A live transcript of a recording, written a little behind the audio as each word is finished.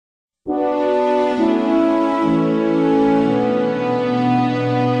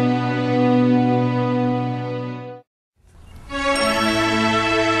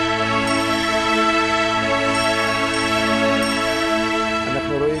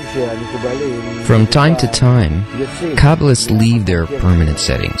From time to time, Kabbalists leave their permanent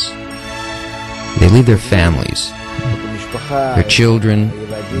settings. They leave their families, their children,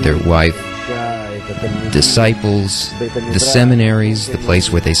 their wife, disciples, the seminaries, the place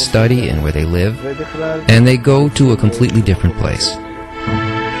where they study and where they live, and they go to a completely different place.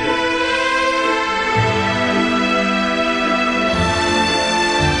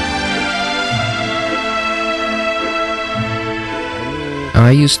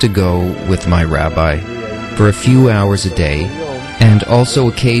 I used to go with my rabbi for a few hours a day, and also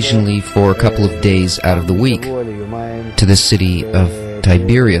occasionally for a couple of days out of the week, to the city of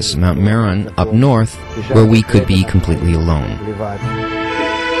Tiberíades, Mount Meron, up north, where we could be completely alone.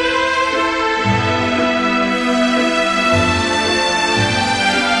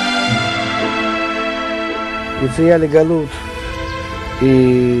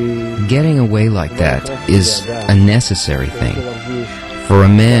 Getting away like that is a necessary thing for a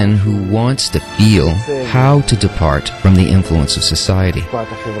man who wants to feel how to depart from the influence of society,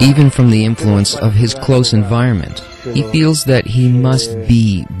 even from the influence of his close environment. He feels that he must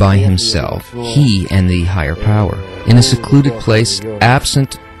be by himself, he and the higher power, in a secluded place,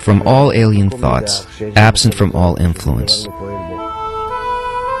 absent from all alien thoughts, absent from all influence.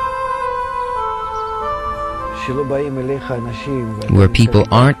 Where people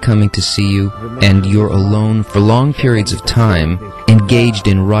aren't coming to see you and you're alone for long periods of time, engaged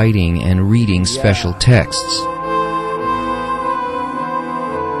in writing and reading special texts.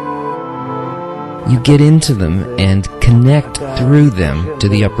 You get into them and connect through them to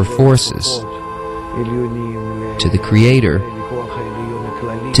the upper forces, to the Creator,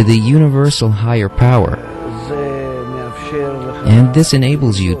 to the universal higher power. And this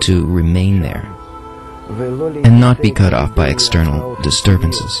enables you to remain there and not be cut off by external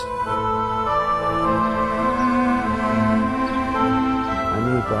disturbances.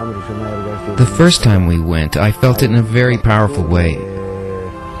 The first time we went, I felt it in a very powerful way.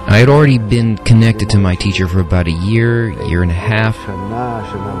 I had already been connected to my teacher for about a year, year and a half,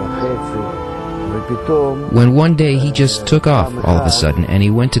 when one day he just took off all of a sudden and he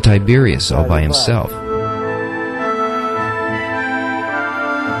went to Tiberíades all by himself.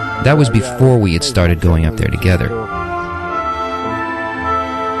 That was before we had started going up there together.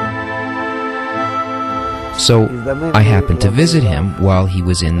 So I happened to visit him while he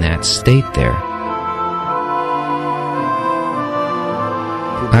was in that state there.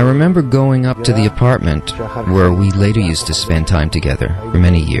 I remember going up to the apartment where we later used to spend time together for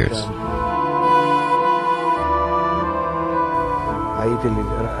many years.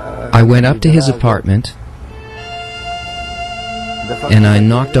 I went up to his apartment and I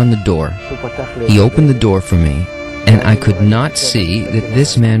knocked on the door. He opened the door for me, and I could not see that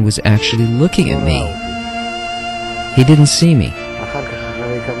this man was actually looking at me. He didn't see me.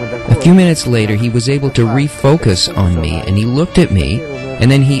 A few minutes later, he was able to refocus on me, and he looked at me,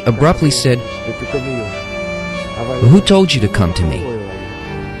 and then he abruptly said, "Who told you to come to me?"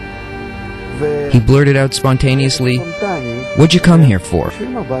 He blurted out spontaneously, "What'd you come here for?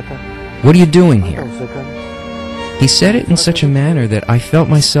 What are you doing here?" He said it in such a manner that I felt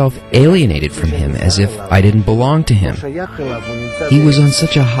myself alienated from him, as if I didn't belong to him. He was on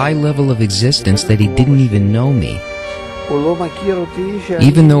such a high level of existence that he didn't even know me.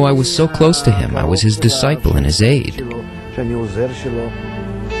 Even though I was so close to him, I was his disciple and his aide.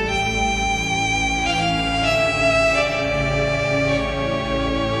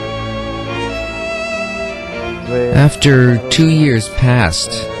 After 2 years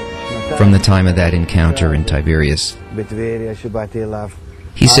passed from the time of that encounter in Tiberíades,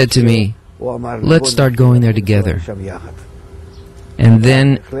 he said to me, "Let's start going there together." And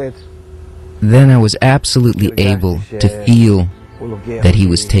then I was absolutely able to feel that he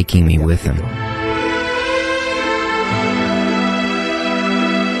was taking me with him.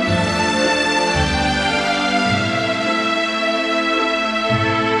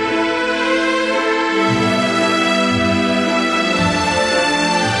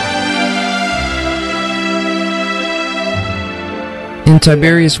 In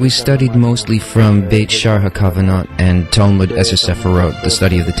Tiberíades, we studied mostly from Beit Shar HaKavanot and Talmud Eser Sephirot, the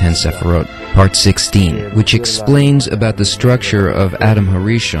study of the 10 Sephirot, part 16, which explains about the structure of Adam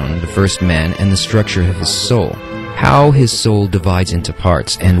Harishon, the first man, and the structure of his soul. How his soul divides into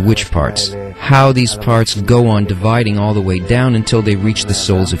parts, and which parts. How these parts go on dividing all the way down until they reach the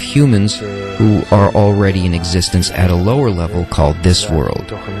souls of humans who are already in existence at a lower level called this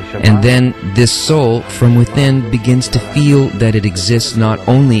world. And then this soul from within begins to feel that it exists not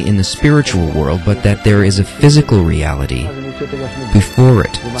only in the spiritual world, but that there is a physical reality before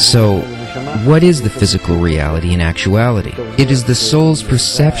it. So What is the physical reality in actuality? It is the soul's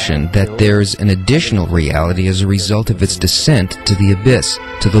perception that there's an additional reality as a result of its descent to the abyss,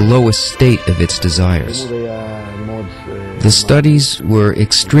 to the lowest state of its desires. The studies were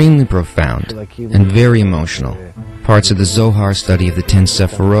extremely profound and very emotional. Parts of the Zohar study of the 10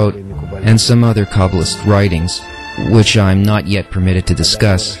 Sephirot and some other Kabbalist writings, which I'm not yet permitted to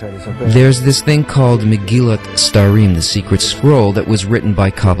discuss. There's this thing called Megillat Starim, the secret scroll that was written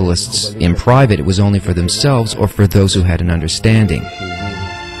by Kabbalists in private. It was only for themselves or for those who had an understanding.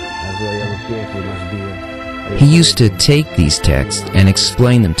 He used to take these texts and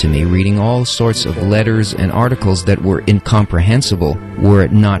explain them to me, reading all sorts of letters and articles that were incomprehensible were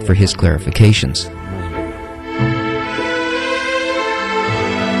it not for his clarifications.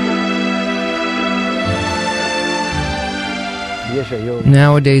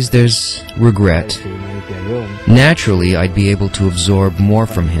 Nowadays there's regret. Naturally, I'd be able to absorb more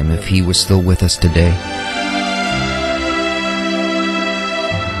from him if he was still with us today.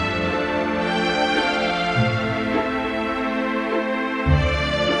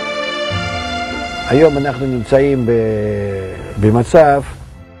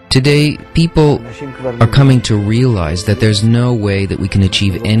 Today, people are coming to realize that there's no way that we can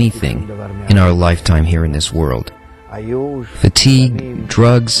achieve anything in our lifetime here in this world. Fatigue,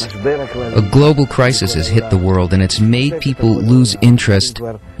 drugs, a global crisis has hit the world, and it's made people lose interest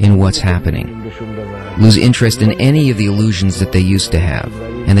in what's happening, lose interest in any of the illusions that they used to have,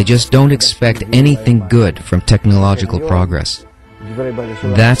 and they just don't expect anything good from technological progress.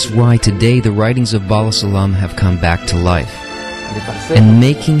 That's why today the writings of Baal Salam have come back to life, and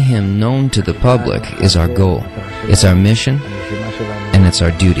making him known to the public is our goal. It's our mission, and it's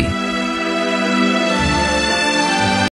our duty.